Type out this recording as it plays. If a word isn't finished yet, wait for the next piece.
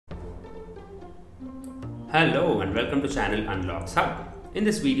Hello and welcome to channel Unlocks Hub. In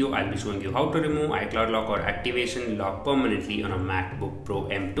this video, I'll be showing you how to remove iCloud lock or activation lock permanently on a MacBook Pro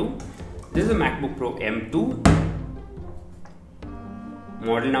M2. This is a MacBook Pro M2.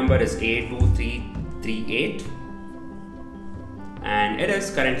 Model number is A2338 and it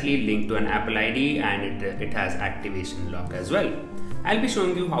is currently linked to an Apple ID and it has activation lock as well. I'll be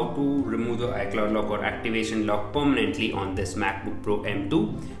showing you how to remove the iCloud lock or activation lock permanently on this MacBook Pro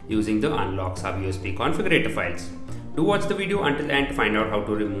M2 using the Unlocks Hub USB configurator files. Do watch the video until the end to find out how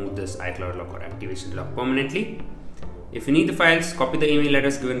to remove this iCloud lock or activation lock permanently. If you need the files, copy the email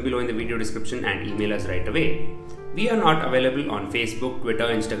address given below in the video description and email us right away. We are not available on Facebook, Twitter,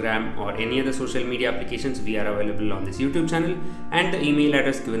 Instagram or any other social media applications. We are available on this YouTube channel and the email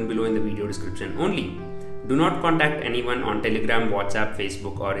address given below in the video description only. Do not contact anyone on Telegram, WhatsApp,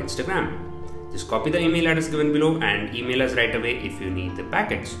 Facebook or Instagram. Just copy the email address given below and email us right away if you need the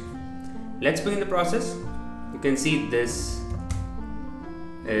package. Let's begin the process. You can see this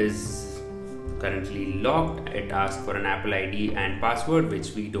is currently locked. It asks for an Apple ID and password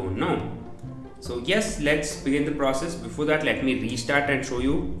which we don't know. So yes, let's begin the process. Before that, let me restart and show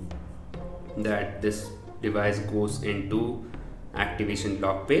you that this device goes into activation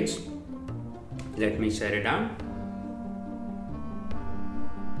lock page. Let me share it down.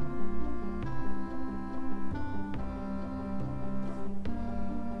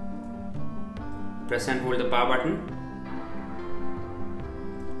 Press and hold the power button.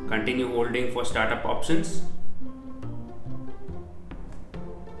 Continue holding for startup options.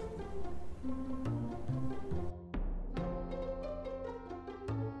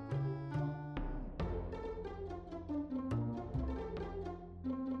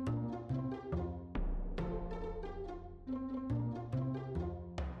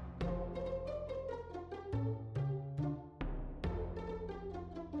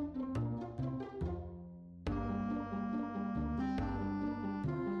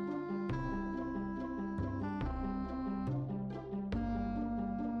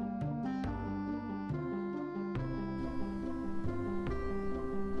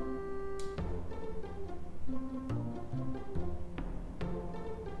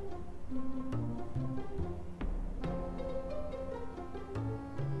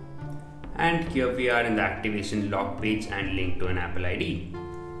 And here we are in the activation lock page and linked to an Apple ID.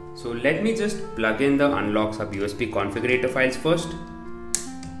 So let me just plug in the Unlocks Hub USB configurator files first.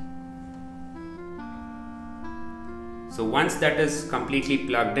 So once that is completely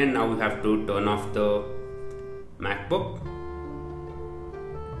plugged in, now we have to turn off the MacBook.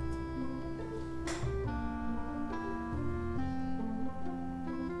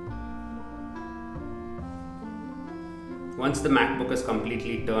 Once the MacBook is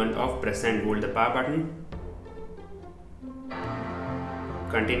completely turned off, press and hold the power button.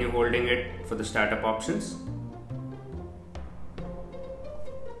 Continue holding it for the startup options.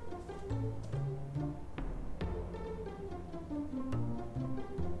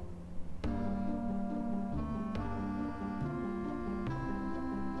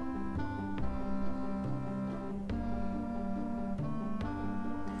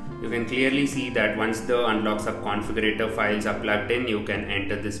 You can clearly see that once the Unlocks Hub configurator files are plugged in, you can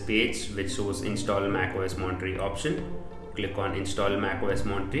enter this page which shows install macOS Monterey option. Click on install macOS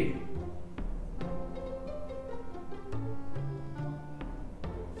Monterey.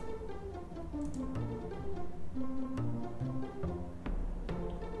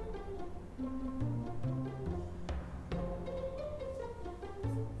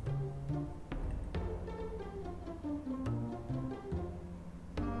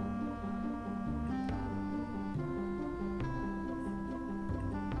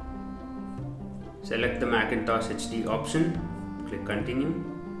 Select the Macintosh HD option, click continue,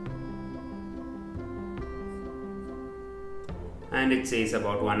 and it says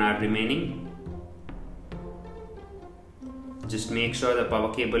about 1 hour remaining. Just make sure the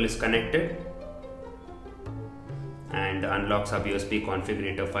power cable is connected and the Unlocks Hub USB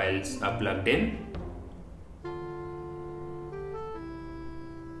configurator files are plugged in.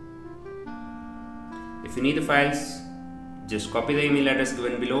 If you need the files, just copy the email address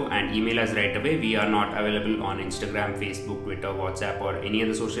given below and email us right away. We are not available on Instagram, Facebook, Twitter, WhatsApp or any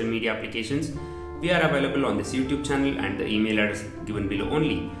other social media applications. We are available on this YouTube channel and the email address given below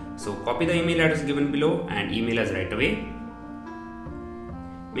only. So copy the email address given below and email us right away.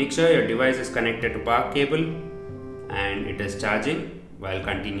 Make sure your device is connected to power cable and it is charging while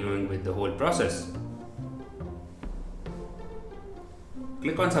continuing with the whole process.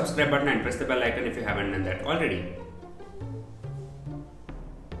 Click on subscribe button and press the bell icon if you haven't done that already.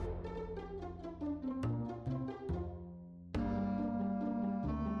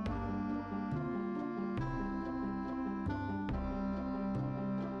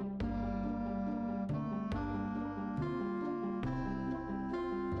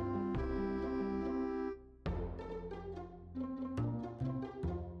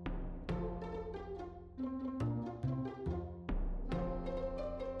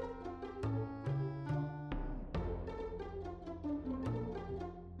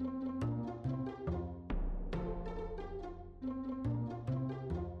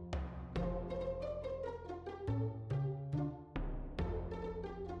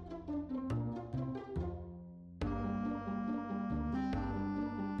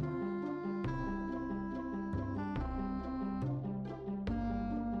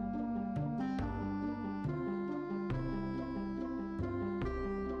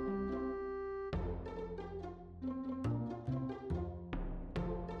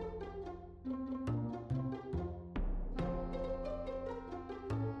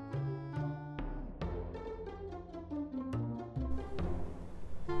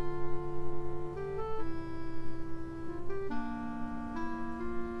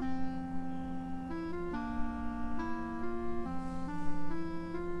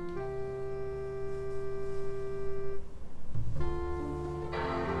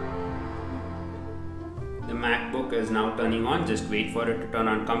 is now turning on. Just wait for it to turn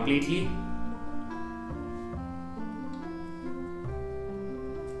on completely.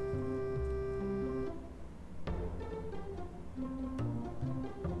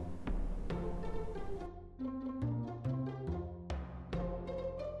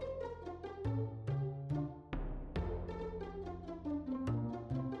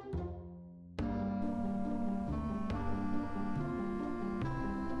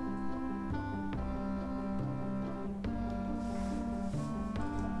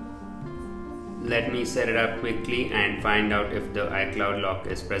 Let me set it up quickly and find out if the iCloud lock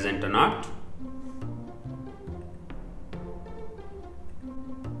is present or not.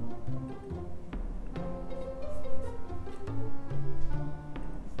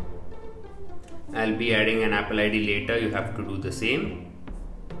 I'll be adding an Apple ID later, you have to do the same.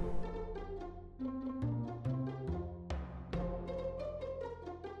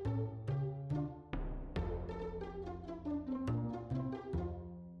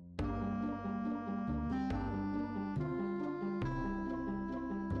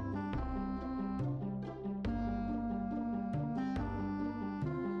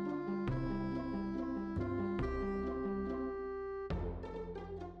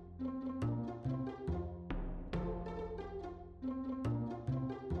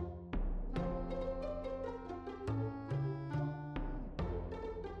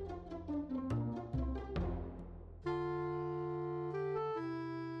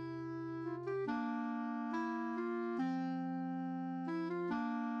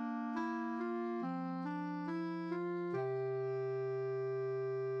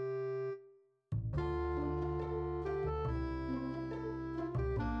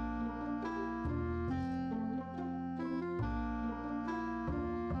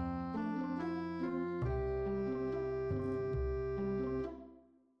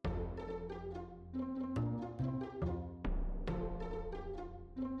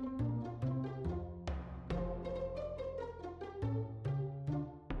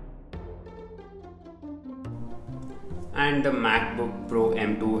 And the MacBook Pro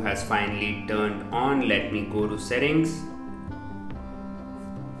M2 has finally turned on. Let me go to settings,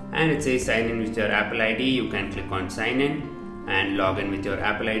 and it says sign in with your Apple ID. You can click on sign in and log in with your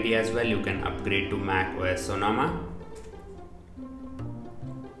Apple ID as well. You can upgrade to macOS Sonoma.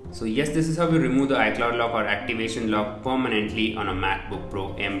 So yes, this is how we remove the iCloud lock or activation lock permanently on a MacBook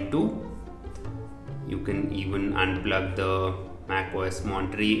Pro M2. You can even unplug the macOS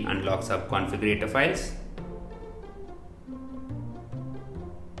Monterey unlock sub configurator files.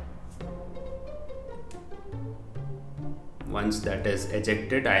 Once that is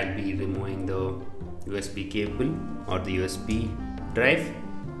ejected, I'll be removing the USB cable or the USB drive.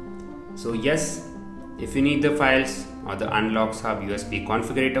 So yes, if you need the files or the unlocks hub USB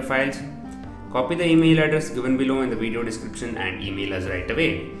configurator files, copy the email address given below in the video description and email us right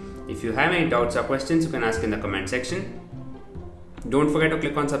away. If you have any doubts or questions, you can ask in the comment section. Don't forget to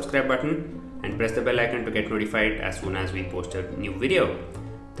click on subscribe button and press the bell icon to get notified as soon as we post a new video.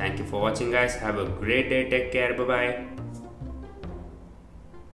 Thank you for watching guys. Have a great day. Take care. Bye bye.